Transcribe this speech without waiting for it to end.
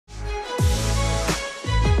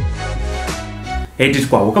Hey G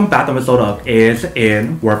Squad, welcome back to an episode of Is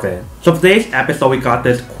in Worth It. So for today's episode, we got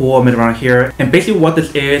this cool mid around here, and basically what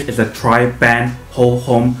this is a tri-band whole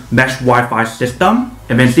home mesh Wi-Fi system.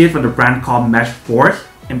 And then see it from the brand called Meshforce.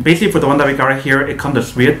 And basically for the one that we got right here, it comes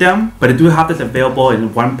with 3 of them, but they do have this available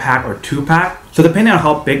in 1 pack or 2 pack. So depending on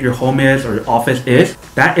how big your home is or your office is,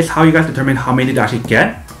 that is how you guys determine how many to actually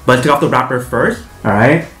get. But let's take off the wrapper first.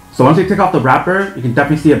 Alright, so once you take off the wrapper, you can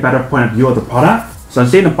definitely see a better point of view of the product. So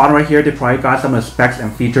see in the bottom right here, they probably got some of the specs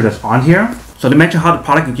and features that's on here. So they mentioned how the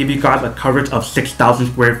product can give you guys a coverage of 6,000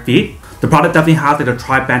 square feet. The product definitely has like a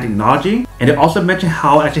tri-band technology, and they also mentioned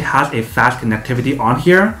how it actually has a fast connectivity on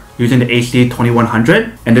here using the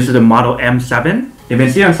AC2100, and this is the model M7. If you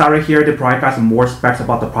see on the side right here, they probably got some more specs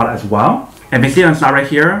about the product as well. And if you see on the side right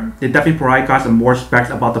here, they definitely probably got some more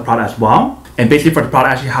specs about the product as well. And basically for the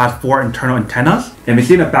product actually has 4 internal antennas. And we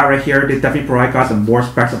see in the back right here, they definitely provide got some more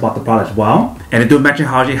specs about the product as well. And they do mention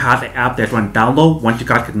how it actually has an app that you want to download once you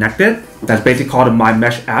guys connect it. That's basically called the My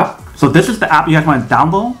Mesh app. So this is the app you guys want to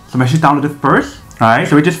download. So make sure you download it first. Alright,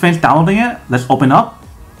 so we just finished downloading it. Let's open up.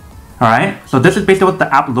 Alright, so this is basically what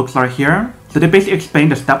the app looks like here. So they basically explain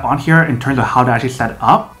the step on here in terms of how to actually set it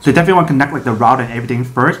up. So you definitely want to connect like the router and everything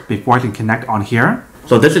first before you can connect on here.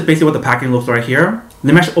 So this is basically what the packaging looks like right here.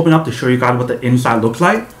 Let me actually open up to show you guys what the inside looks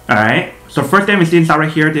like. Alright, so first thing we see inside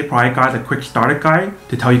right here, they provide guys a quick starter guide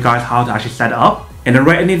to tell you guys how to actually set it up. And then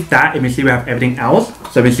right underneath that, you can see we have everything else.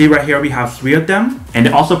 So you can see right here, we have 3 of them. And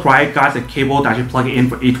they also provide guys a cable to actually plug it in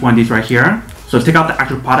for each one of these right here. So let's take out the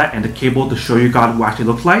actual product and the cable to show you guys what it actually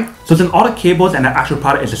looks like. So since all the cables and the actual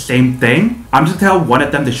product is the same thing, I'm just gonna tell one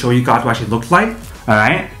of them to show you guys what it actually looks like.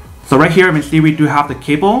 Alright, so right here, you can see we do have the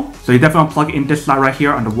cable. So you definitely want to plug it in this side right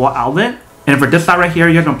here on the wall outlet. And for this side right here,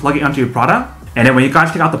 you're going to plug it onto your product. And then when you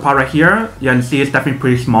guys take out the part right here, you can see it's definitely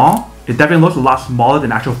pretty small. It definitely looks a lot smaller than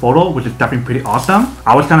the actual photo, which is definitely pretty awesome.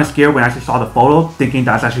 I was kind of scared when I actually saw the photo, thinking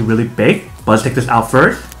that's actually really big. But let's take this out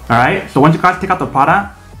first. Alright, so once you guys take out the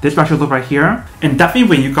product, this actually looks right here. And definitely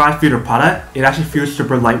when you guys feel the product, it actually feels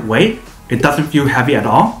super lightweight. It doesn't feel heavy at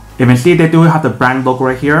all. You can see they do have the brand logo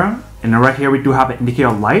right here. And then right here, we do have an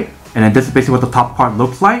indicator light. And then this is basically what the top part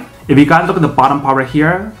looks like. If you guys look at the bottom part right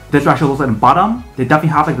here, this actually looks like the bottom. They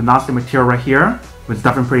definitely have like the non-stick material right here, which is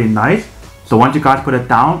definitely pretty nice. So once you guys put it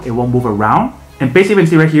down, it won't move around. And basically you can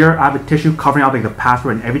see right here, I have a tissue covering up like the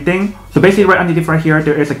password and everything. So basically right underneath right here,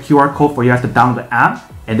 there is a QR code for you guys to download the app.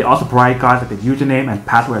 And they also provide guys like the username and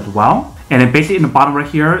password as well. And then basically in the bottom right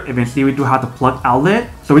here, if you can see we do have the plug outlet.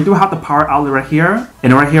 So we do have the power outlet right here.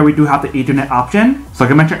 And right here we do have the Ethernet option. So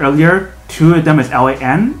like I mentioned earlier, 2 of them is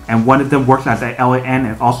LAN and 1 of them works as a LAN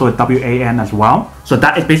and also a WAN as well. So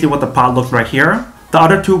that is basically what the pod looks right here. The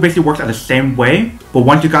other 2 basically works at the same way. But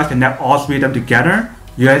once you guys connect all 3 of them together,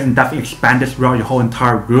 you guys can definitely expand this throughout your whole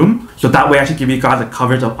entire room. So that way actually give you guys a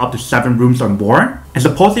coverage of up to 7 rooms or more. And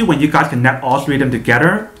supposedly when you guys connect all 3 of them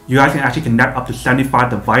together, you guys can actually connect up to 75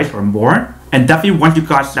 devices or more. And definitely once you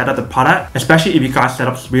guys set up the product, especially if you guys set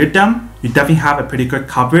up 3 of them, you definitely have a pretty good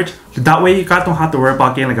coverage. So that way you guys don't have to worry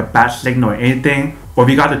about getting like a bad signal or anything. Or if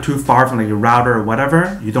you guys are too far from like your router or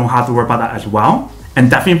whatever, you don't have to worry about that as well. And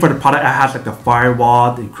definitely for the product, it has like the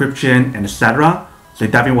firewall, the encryption, and etc. So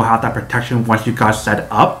you definitely will have that protection once you guys set it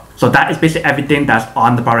up. So that is basically everything that's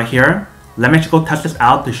on the product here. Let me actually go test this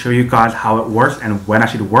out to show you guys how it works and when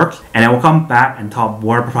actually it works. And then we'll come back and talk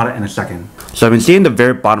more about the product in a second. So you can see in the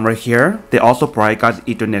very bottom right here, they also provide guys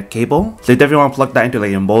Ethernet cable. So you definitely want to plug that into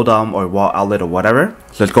like your modem or wall outlet or whatever.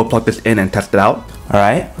 So let's go plug this in and test it out.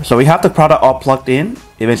 Alright, so we have the product all plugged in.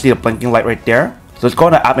 You can see the blinking light right there. So let's go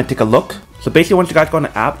on the app and take a look. So basically once you guys go on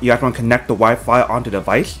the app, you guys want to connect the Wi-Fi onto the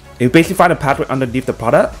device. You basically find a password underneath the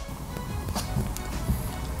product.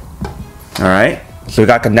 Alright, so we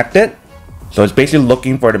got connected. So it's basically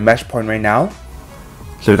looking for the mesh point right now.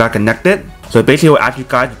 So we got connected. So basically it will ask you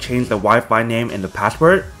guys to change the Wi-Fi name and the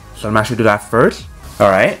password. So I'm actually do that first.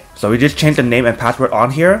 Alright, so we just changed the name and password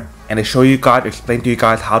on here. And they show you guys, explain to you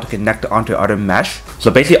guys how to connect it onto the other mesh.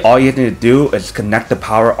 So basically all you need to do is connect the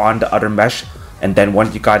power on the other mesh. And then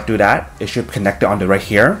once you guys do that, it should connect it onto right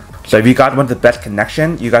here. So if you guys want the best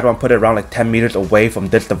connection, you guys want to put it around like 10 meters away from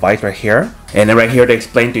this device right here. And then right here, they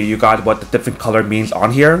explain to you guys what the different color means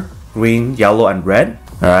on here. Green, yellow, and red.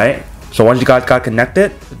 Alright. So once you guys got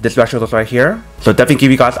connected, this actually looks right here. So definitely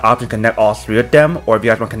give you guys the option to connect all 3 of them. Or if you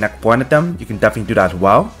guys want to connect 1 of them, you can definitely do that as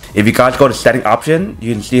well. If you guys go to setting option,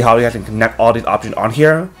 you can see how you guys can connect all these options on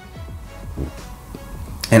here.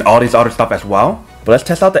 And all these other stuff as well. But let's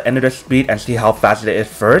test out the internet speed and see how fast it is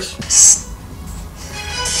first.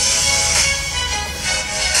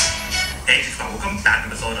 Hey, welcome back to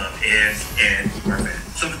the episode of Is in Worth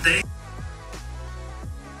It. So today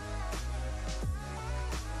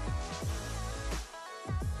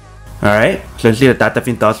Alright, so you see that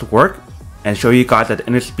definitely does work, and show you guys that the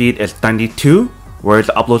internet speed is 92, whereas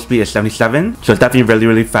the upload speed is 77, so it's definitely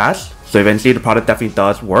really fast. So you can see the product definitely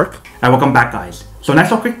does work. And welcome back, guys. So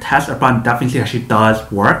next, a quick test, the product definitely actually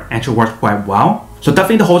does work, and actually works quite well. So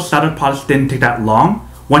definitely the whole setup process didn't take that long.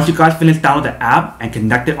 Once you guys finish download the app and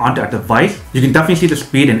connect it onto a device, you can definitely see the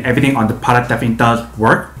speed and everything on the product definitely does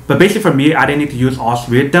work. But basically for me, I didn't need to use all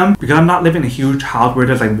 3 of them because I'm not living in a huge house where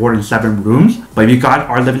there's like more than 7 rooms. But if you guys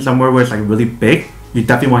are living somewhere where it's like really big, you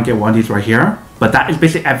definitely want to get one of these right here. But that is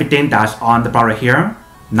basically everything that's on the product right here.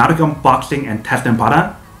 Now to go unboxing and testing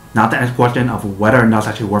product. Now the next question of whether or not it's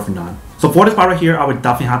actually worth or not. So for this product here, I would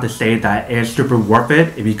definitely have to say that it's super worth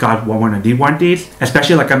it if you guys want to need one of these.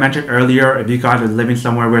 Especially like I mentioned earlier, if you guys are living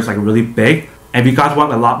somewhere where it's like really big, and if you guys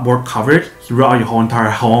want a lot more coverage throughout your whole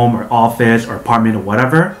entire home or office or apartment or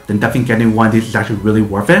whatever, then definitely getting one of these is actually really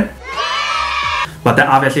worth it. But then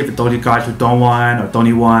obviously for those of you guys who don't want or don't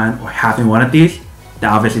need one or having one of these,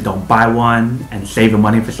 then obviously don't buy one and save your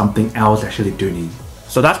money for something else that you actually do need.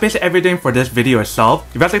 So that's basically everything for this video itself.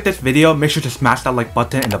 If you guys like this video, make sure to smash that like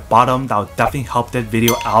button in the bottom. That will definitely help this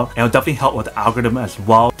video out, and it will definitely help with the algorithm as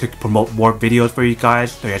well to promote more videos for you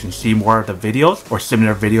guys so you guys can see more of the videos or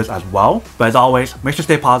similar videos as well. But as always, make sure to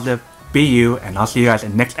stay positive, be you, and I'll see you guys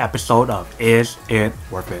in the next episode of Is It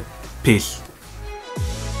Worth It? Peace.